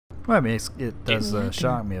Well, I mean, it does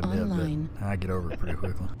shock me a bit, online. but I get over it pretty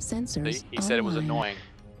quickly. Sensors See? He said it was online. annoying.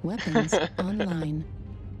 Weapons online.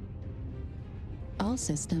 All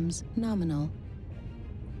systems nominal.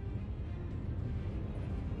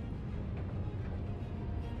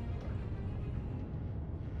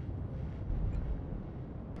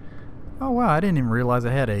 Oh wow, I didn't even realize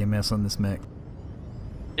I had AMS on this mech.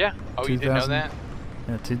 Yeah. Oh, you didn't know that?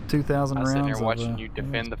 Yeah, 2,000 I was rounds. sitting there watching of, you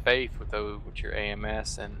defend the faith with your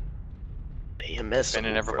AMS and AMS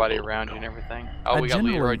defending everybody around you and everything. Oh, we got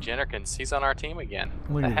Leroy Jenkins. He's on our team again.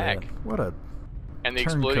 What the heck? That. What a And the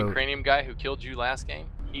exploding cranium guy who killed you last game,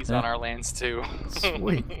 he's on our lands too.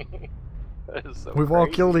 Sweet. That is so We've crazy. all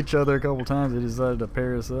killed each other a couple times. They decided to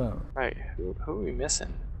pair us up. Right. Who are we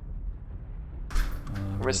missing?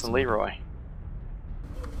 We're missing Leroy.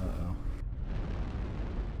 Uh-oh.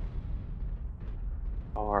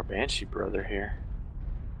 Oh, our Banshee brother here.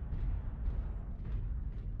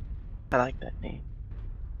 I like that name.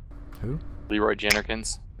 Who? Leroy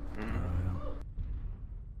Jenkins.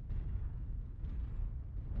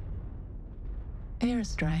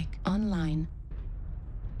 Airstrike online.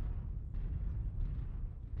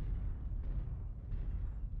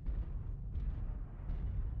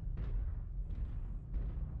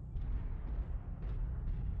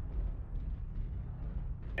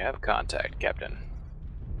 We have contact, Captain.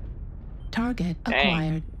 Target Dang.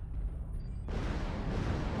 acquired.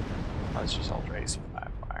 Oh, it's just Ultra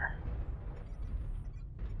AC5 fire.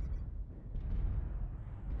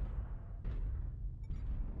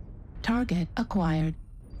 Target acquired.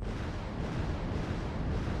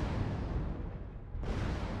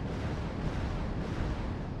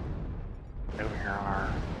 Over here on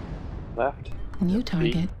our left. New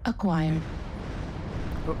target acquired.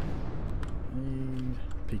 Oh.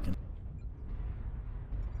 Peeking.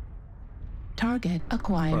 Target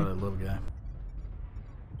acquired. Probably a little guy.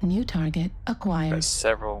 New target acquired. There's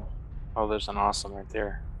several. Oh, there's an awesome right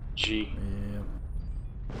there. G. Yep.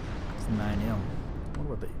 It's 9M. I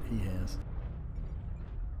wonder what he has.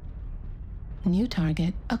 New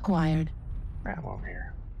target acquired. Grab him over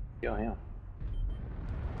here. Kill him.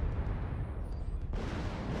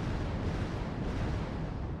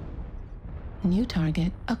 New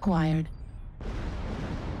target acquired.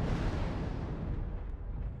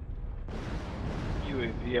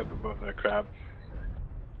 UAV up above that crab.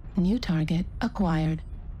 New target acquired.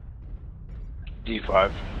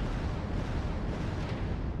 D5.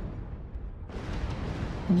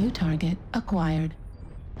 New target acquired.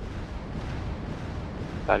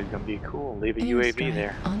 Thought he was gonna be cool. Leave a UAV Airstrike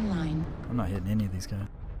there. online. I'm not hitting any of these guys.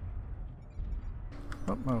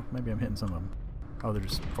 Oh, maybe I'm hitting some of them. Oh, they're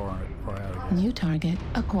just far out, I guess. New target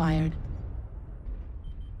acquired.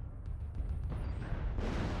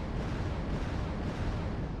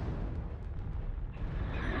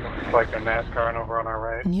 Looks like a NASCAR over on our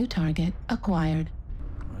right. New target acquired.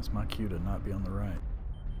 That's my cue to not be on the right.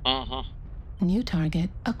 Mm-hmm. New target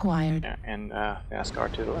acquired. Yeah, and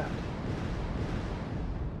NASCAR to the left.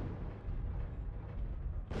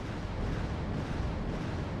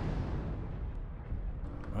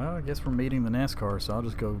 Well, I guess we're meeting the NASCAR, so I'll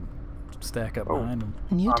just go stack up behind them.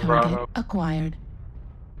 New I'm target Bravo. acquired.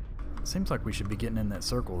 Seems like we should be getting in that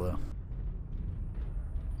circle, though.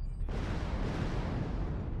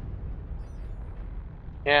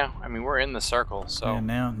 Yeah, I mean we're in the circle, so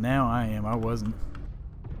Yeah, now I am. I wasn't.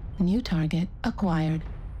 New target acquired.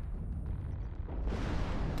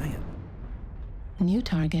 Dang it. New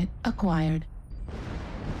target acquired.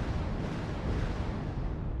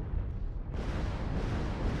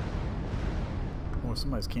 Well,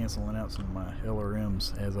 somebody's canceling out some of my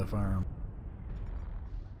LRMs as I fire them.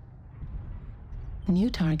 New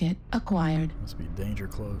target acquired. Must be danger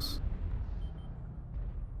close.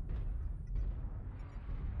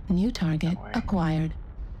 New target That way. acquired.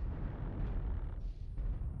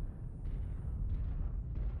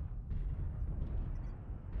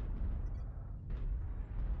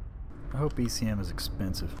 I hope ECM is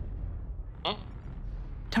expensive,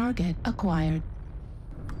 Target acquired.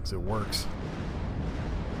 because it works.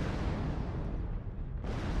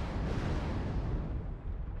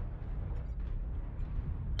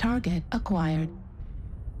 Target acquired.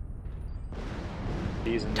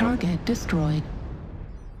 he's in the Target destroyed. open.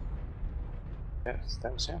 Yes,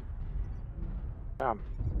 that was him.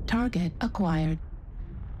 Target acquired.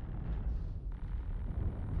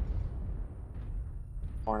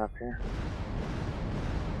 Born up here.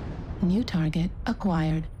 New target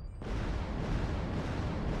acquired.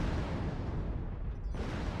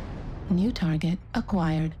 New target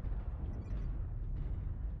acquired.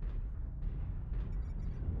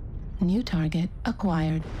 New target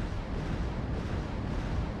acquired.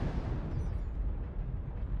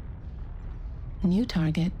 New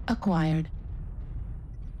target acquired.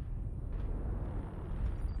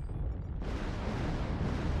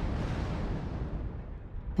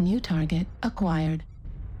 New target acquired.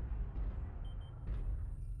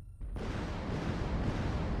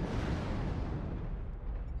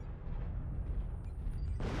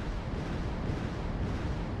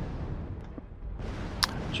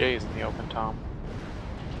 Jay's in the open, Tom.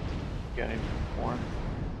 You got anything for him?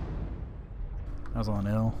 I was on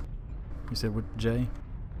L. You said with J?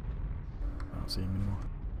 I don't see him anymore.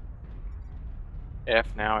 F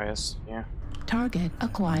now is, yeah. Target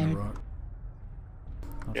acquired.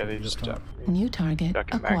 Yeah, they just stuck. New target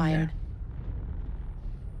Stuck him back acquired.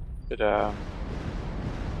 But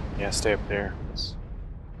yeah, stay up there.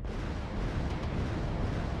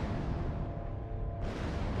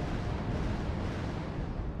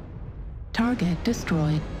 Target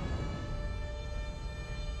destroyed.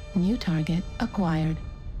 New target acquired.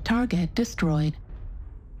 Target destroyed.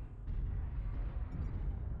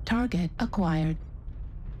 Target acquired.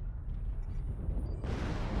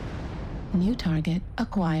 New target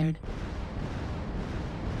acquired.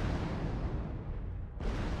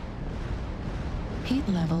 Heat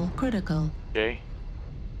level critical. Jay?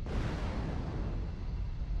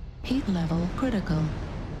 Heat level critical.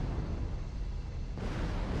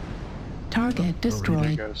 Target There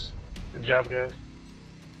destroyed. goes. Good job, guys.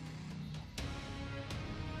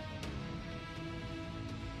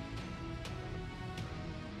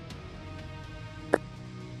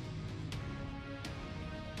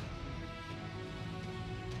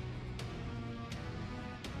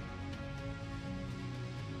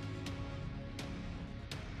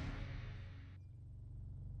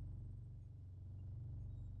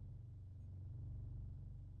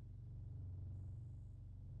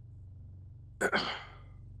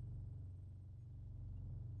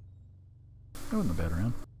 It wasn't a bad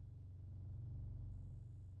round.